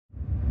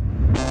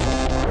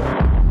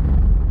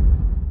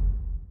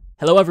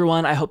Hello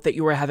everyone, I hope that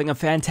you are having a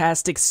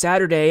fantastic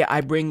Saturday.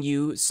 I bring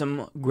you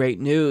some great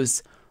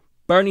news.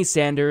 Bernie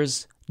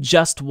Sanders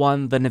just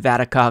won the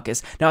Nevada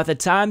caucus. Now at the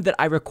time that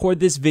I record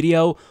this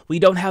video, we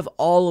don't have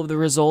all of the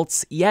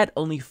results yet.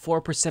 Only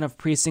 4% of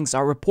precincts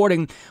are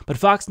reporting, but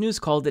Fox News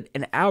called it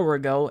an hour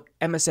ago.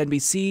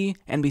 MSNBC,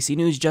 NBC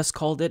News just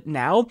called it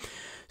now.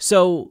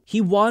 So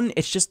he won,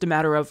 it's just a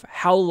matter of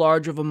how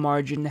large of a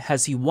margin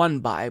has he won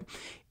by.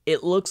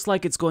 It looks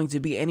like it's going to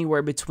be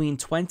anywhere between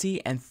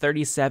 20 and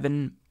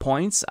 37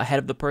 points ahead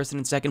of the person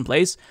in second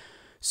place.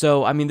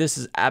 So, I mean, this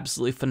is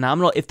absolutely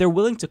phenomenal. If they're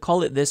willing to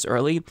call it this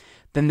early,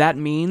 then that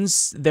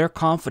means they're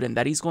confident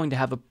that he's going to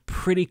have a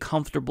pretty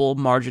comfortable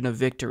margin of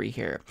victory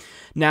here.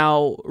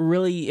 Now,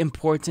 really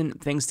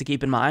important things to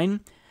keep in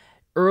mind.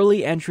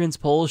 Early entrance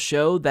polls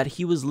show that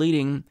he was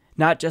leading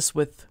not just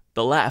with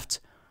the left,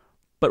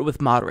 but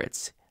with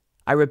moderates.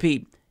 I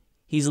repeat,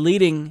 he's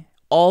leading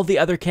all the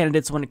other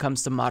candidates when it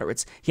comes to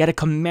moderates. He had a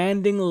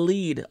commanding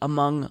lead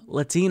among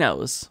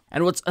Latinos.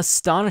 And what's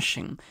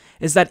astonishing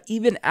is that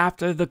even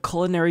after the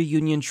Culinary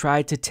Union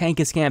tried to tank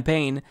his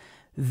campaign,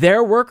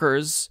 their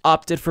workers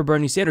opted for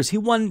Bernie Sanders. He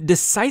won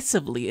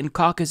decisively in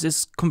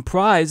caucuses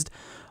comprised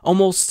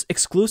almost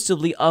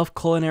exclusively of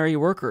culinary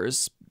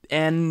workers.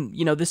 And,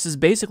 you know, this is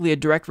basically a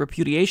direct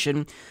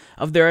repudiation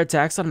of their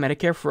attacks on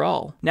Medicare for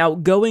All. Now,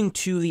 going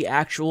to the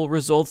actual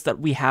results that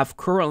we have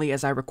currently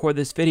as I record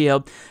this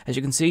video, as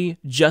you can see,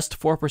 just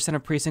 4%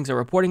 of precincts are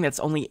reporting. That's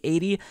only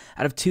 80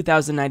 out of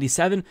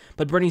 2,097.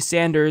 But Bernie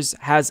Sanders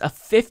has a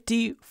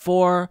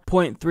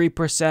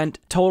 54.3%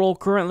 total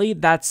currently.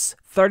 That's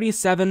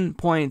 37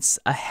 points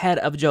ahead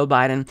of Joe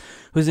Biden,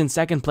 who's in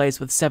second place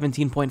with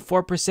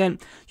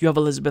 17.4%. You have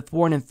Elizabeth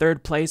Warren in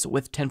third place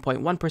with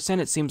 10.1%.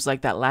 It seems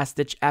like that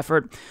last-ditch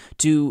effort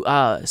to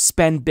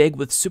spend big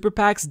with super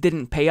PACs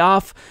didn't pay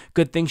off.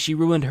 Good thing she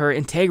ruined her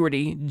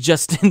integrity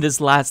just in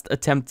this last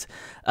attempt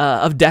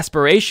of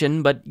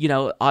desperation, but, you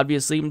know,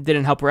 obviously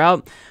didn't help her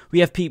out.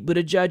 We have Pete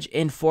Buttigieg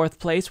in fourth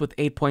place with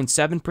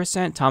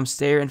 8.7%, Tom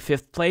Steyer in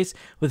fifth place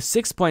with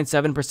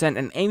 6.7%,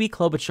 and Amy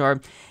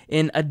Klobuchar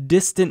in a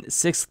distant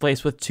sixth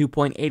place with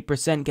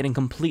 2.8%, getting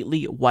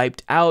completely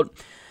wiped out.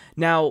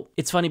 Now,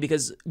 it's funny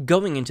because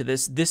going into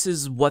this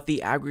is what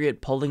the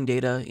aggregate polling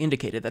data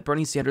indicated, that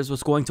Bernie Sanders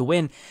was going to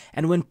win,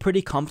 and win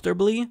pretty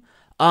comfortably.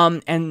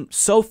 And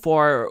so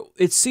far,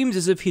 it seems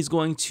as if he's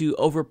going to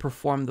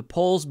overperform the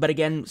polls, but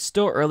again,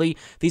 still early.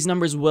 These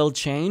numbers will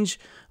change,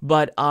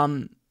 but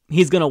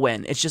he's going to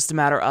win. It's just a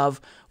matter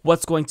of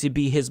what's going to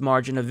be his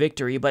margin of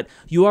victory. But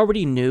you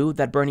already knew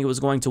that Bernie was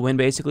going to win,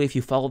 basically, if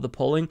you followed the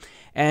polling.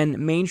 And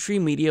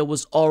mainstream media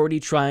was already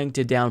trying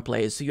to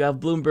downplay it. So you have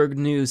Bloomberg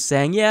News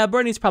saying, yeah,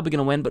 Bernie's probably going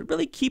to win, but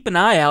really keep an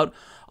eye out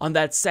on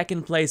that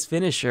second place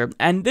finisher.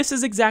 And this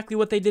is exactly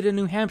what they did in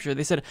New Hampshire.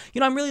 They said, you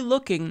know, I'm really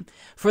looking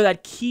for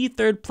that key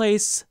third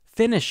place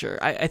finisher.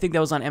 I think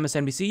that was on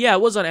MSNBC. Yeah,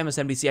 it was on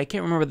MSNBC. I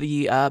can't remember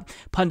the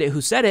pundit who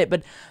said it,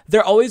 but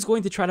they're always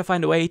going to try to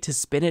find a way to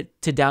spin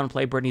it to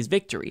downplay Bernie's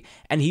victory.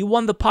 And he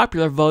won the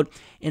popular vote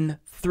in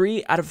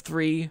 3 out of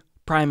 3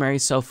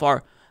 primaries so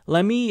far.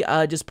 Let me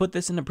just put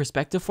this into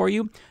perspective for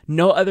you.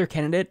 No other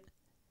candidate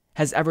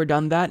has ever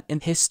done that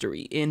in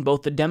history in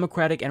both the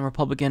Democratic and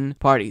Republican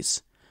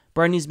parties.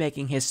 Bernie's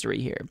making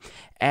history here.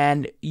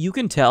 And you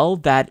can tell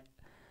that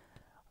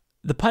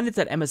the pundits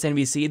at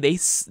MSNBC,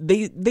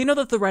 they know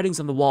that the writing's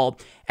on the wall,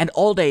 and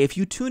all day, if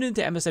you tune into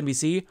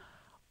MSNBC,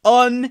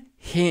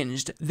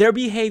 unhinged. Their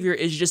behavior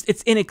is just,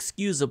 it's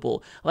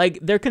inexcusable. Like,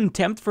 their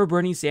contempt for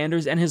Bernie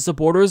Sanders and his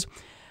supporters,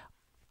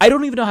 I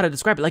don't even know how to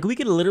describe it. Like, we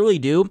could literally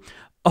do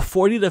a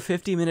 40 to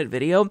 50 minute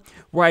video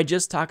where I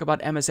just talk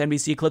about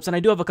MSNBC clips, and I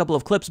do have a couple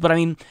of clips, but I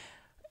mean,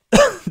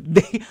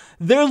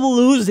 they're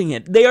losing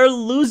it. They are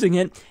losing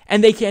it,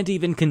 and they can't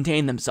even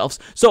contain themselves.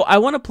 So I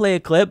want to play a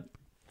clip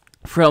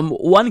from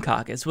one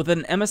caucus with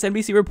an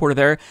MSNBC reporter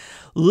there.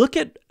 Look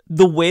at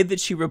the way that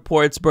she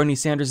reports Bernie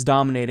Sanders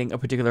dominating a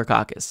particular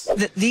caucus.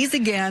 These,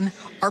 again,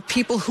 are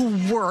people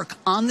who work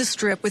on the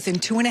Strip within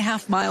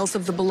 2.5 miles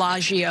of the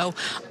Bellagio,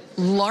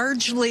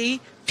 largely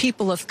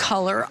people of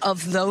color.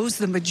 Of those,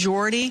 the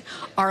majority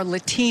are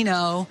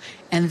Latino,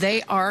 and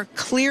they are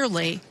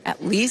clearly,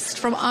 at least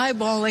from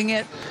eyeballing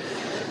it,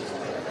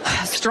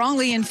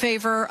 strongly in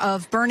favor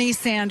of Bernie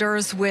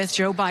Sanders, with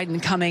Joe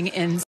Biden coming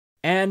in.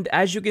 And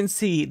as you can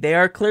see, they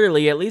are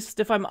clearly, at least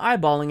if I'm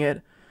eyeballing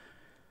it,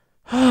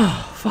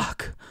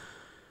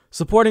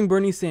 supporting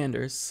Bernie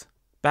Sanders.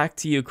 Back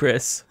to you,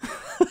 Chris.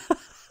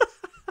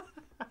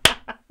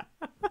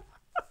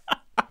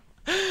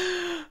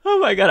 Oh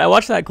my god, I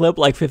watched that clip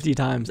like 50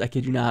 times. I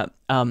kid you not.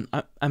 I'm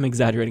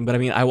exaggerating, but I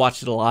mean, I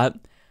watched it a lot.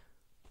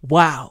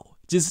 Wow.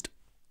 Just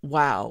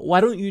wow. Why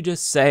don't you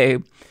just say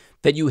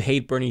that you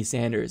hate Bernie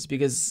Sanders?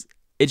 Because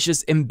it's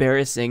just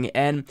embarrassing.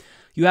 And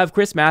you have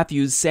Chris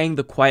Matthews saying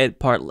the quiet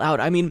part loud.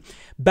 I mean,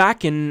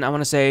 back in, I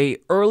want to say,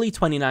 early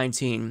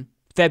 2019,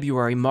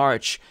 February,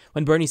 March,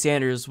 when Bernie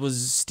Sanders was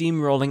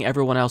steamrolling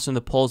everyone else in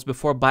the polls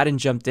before Biden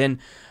jumped in,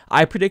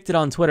 I predicted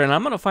on Twitter, and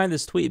I'm going to find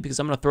this tweet because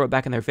I'm going to throw it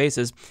back in their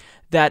faces,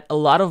 that a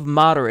lot of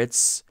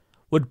moderates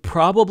would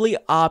probably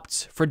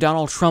opt for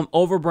Donald Trump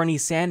over Bernie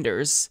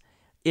Sanders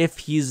if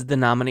he's the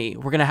nominee.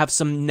 We're going to have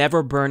some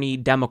never Bernie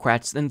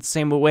Democrats in the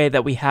same way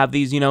that we have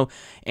these,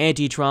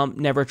 anti-Trump,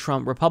 never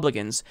Trump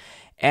Republicans.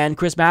 And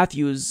Chris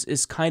Matthews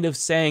is kind of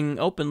saying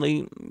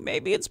openly,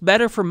 maybe it's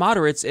better for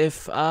moderates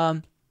if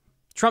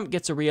Trump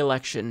gets a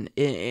re-election,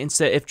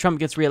 if Trump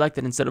gets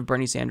reelected instead of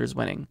Bernie Sanders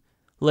winning.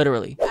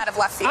 Literally. Out of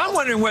left field. I'm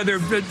wondering whether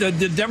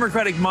the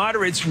Democratic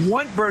moderates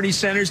want Bernie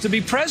Sanders to be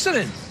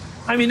president.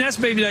 I mean, that's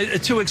maybe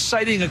too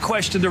exciting a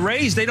question to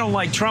raise. They don't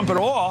like Trump at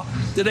all.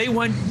 Do they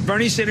want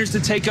Bernie Sanders to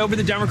take over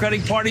the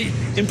Democratic Party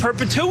in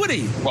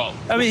perpetuity? Well,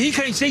 I mean, he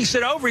takes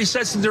it over. He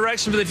sets the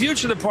direction for the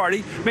future of the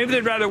party. Maybe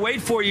they'd rather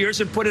wait 4 years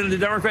and put in a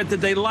Democrat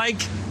that they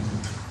like.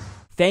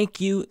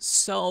 Thank you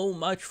so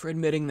much for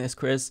admitting this,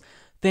 Chris.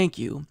 Thank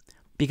you.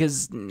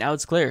 Because now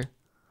it's clear.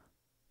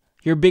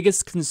 Your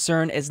biggest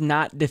concern is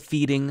not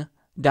defeating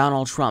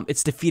Donald Trump.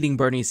 It's defeating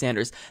Bernie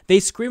Sanders. They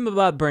scream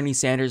about Bernie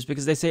Sanders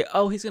because they say,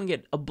 oh, he's going to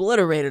get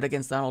obliterated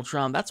against Donald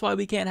Trump. That's why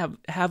we can't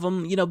have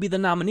him, be the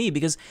nominee,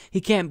 because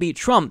he can't beat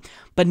Trump.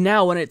 But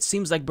now when it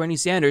seems like Bernie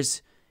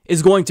Sanders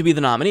is going to be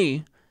the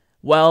nominee,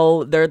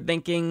 well, they're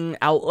thinking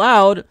out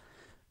loud,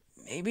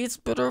 maybe it's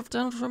better if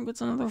Donald Trump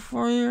gets another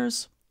 4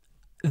 years.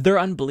 They're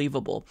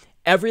unbelievable.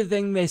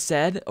 Everything they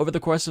said over the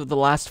course of the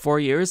last 4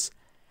 years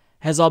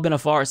has all been a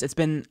farce. It's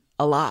been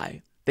a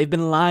lie. They've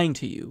been lying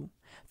to you.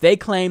 They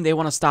claim they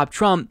want to stop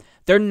Trump.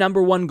 Their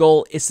number one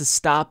goal is to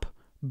stop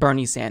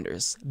Bernie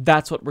Sanders.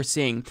 That's what we're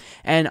seeing.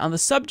 And on the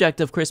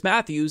subject of Chris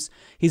Matthews,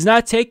 he's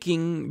not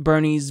taking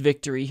Bernie's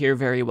victory here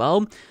very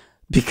well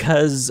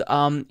because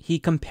he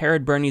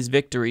compared Bernie's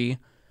victory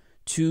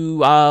to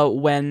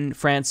when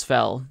France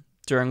fell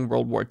during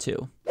World War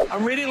II.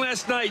 I'm reading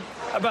last night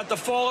about the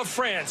fall of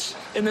France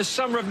in the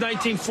summer of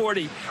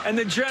 1940, and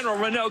the general,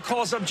 Renault,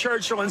 calls up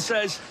Churchill and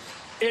says,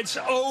 it's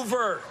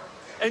over.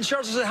 And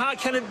Churchill said, how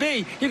can it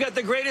be? You got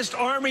the greatest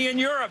army in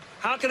Europe.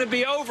 How can it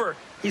be over?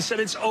 He said,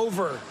 it's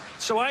over.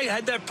 So I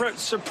had that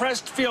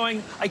suppressed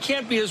feeling. I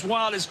can't be as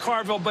wild as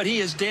Carville, but he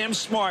is damn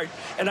smart,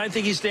 and I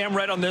think he's damn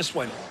right on this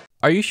one.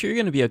 Are you sure you're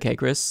going to be okay,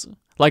 Chris?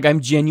 Like, I'm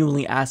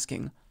genuinely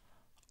asking.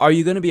 Are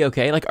you going to be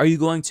okay? Like, are you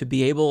going to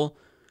be able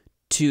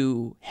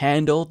to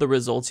handle the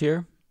results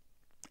here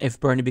if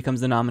Bernie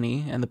becomes the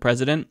nominee and the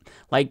president?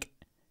 Like,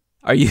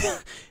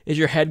 is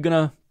your head going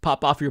to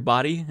pop off your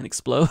body and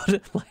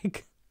explode?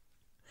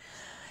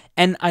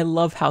 And I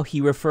love how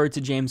he referred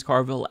to James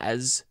Carville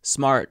as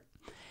smart.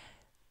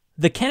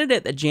 The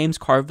candidate that James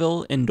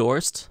Carville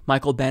endorsed,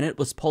 Michael Bennet,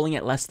 was polling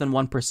at less than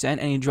 1%,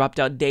 and he dropped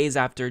out days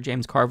after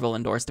James Carville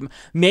endorsed him.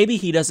 Maybe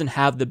he doesn't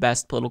have the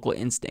best political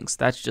instincts.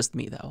 That's just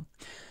me, though.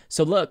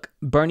 So look,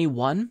 Bernie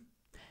won,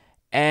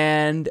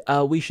 and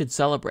we should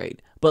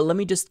celebrate. But let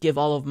me just give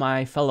all of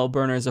my fellow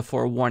Berners a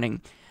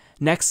forewarning.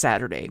 Next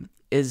Saturday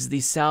is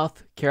the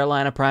South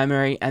Carolina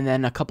primary, and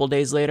then a couple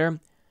days later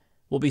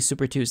will be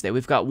Super Tuesday.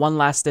 We've got one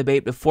last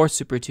debate before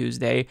Super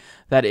Tuesday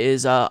that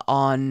is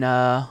on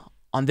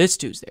this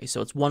Tuesday.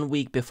 So it's 1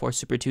 week before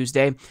Super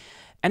Tuesday.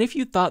 And if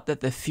you thought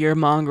that the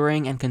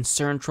fear-mongering and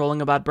concern trolling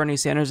about Bernie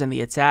Sanders and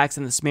the attacks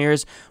and the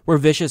smears were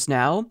vicious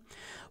now,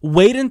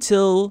 wait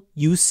until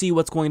you see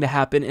what's going to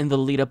happen in the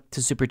lead-up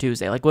to Super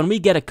Tuesday. Like, when we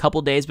get a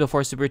couple days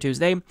before Super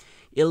Tuesday,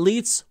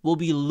 elites will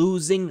be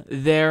losing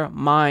their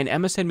mind.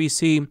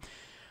 MSNBC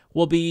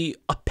will be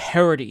a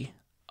parody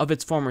of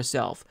its former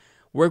self.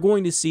 We're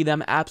going to see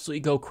them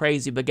absolutely go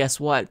crazy, but guess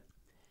what?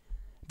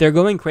 They're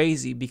going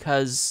crazy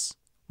because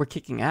we're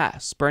kicking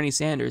ass. Bernie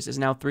Sanders is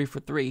now 3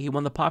 for 3. He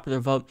won the popular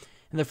vote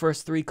in the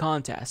first 3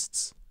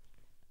 contests.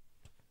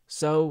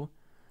 So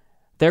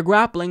they're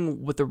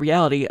grappling with the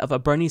reality of a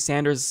Bernie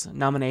Sanders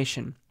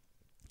nomination.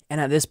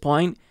 And at this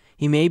point,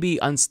 he may be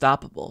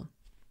unstoppable.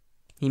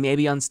 He may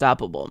be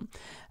unstoppable.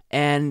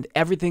 And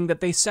everything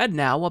that they said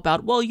now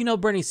about, well,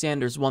 Bernie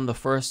Sanders won the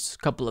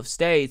first couple of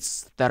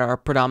states that are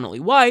predominantly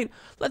white.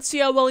 Let's see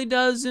how well he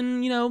does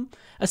in,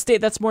 a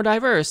state that's more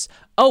diverse.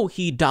 Oh,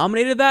 he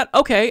dominated that?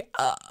 Okay,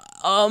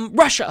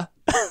 Russia.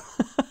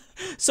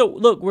 So,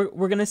 look,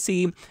 we're going to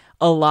see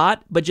a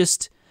lot, but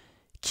just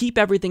keep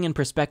everything in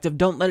perspective.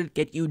 Don't let it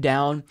get you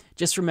down.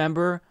 Just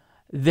remember,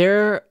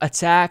 their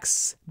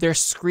attacks, their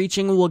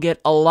screeching will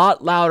get a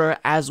lot louder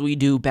as we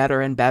do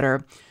better and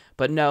better.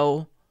 But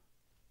no,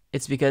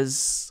 it's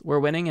because we're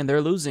winning and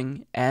they're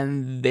losing,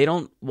 and they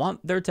don't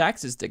want their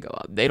taxes to go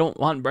up. They don't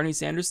want Bernie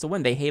Sanders to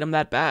win. They hate him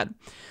that bad.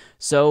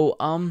 So,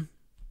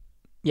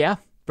 yeah,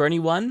 Bernie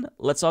won.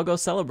 Let's all go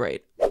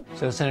celebrate.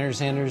 So, Senator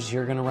Sanders,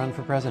 you're going to run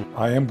for president?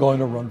 I am going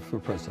to run for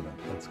president.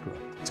 That's correct.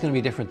 It's going to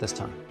be different this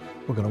time.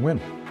 We're going to win.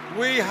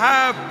 We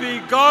have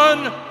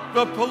begun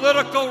the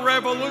political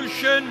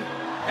revolution,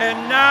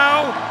 and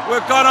now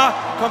we're going to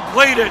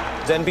complete it.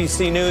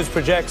 NBC News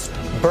projects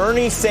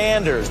Bernie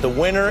Sanders, the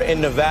winner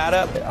in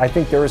Nevada. I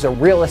think there is a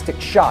realistic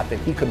shot that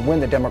he could win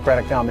the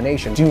Democratic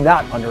nomination. Do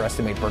not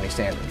underestimate Bernie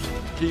Sanders.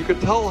 You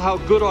can tell how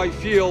good I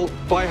feel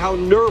by how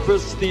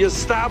nervous the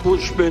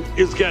establishment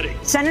is getting.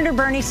 Senator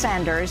Bernie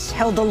Sanders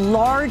held the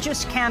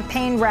largest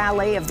campaign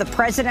rally of the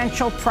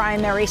presidential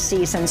primary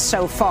season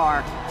so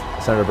far.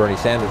 Senator Bernie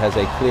Sanders has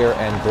a clear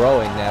and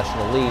growing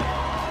national lead.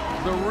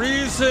 The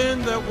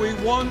reason that we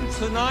won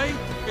tonight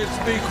is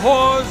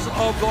because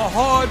of the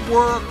hard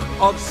work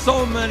of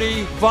so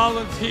many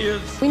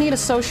volunteers. We need a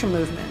social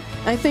movement.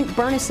 I think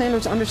Bernie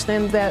Sanders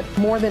understands that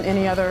more than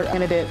any other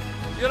candidate.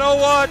 You know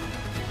what?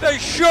 They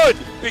should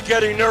be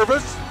getting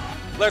nervous.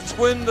 Let's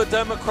win the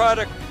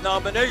Democratic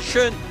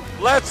nomination.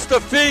 Let's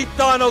defeat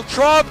Donald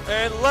Trump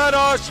and let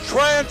us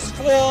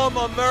transform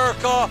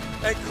America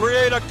and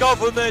create a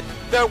government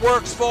that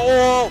works for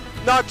all,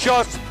 not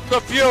just the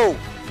few.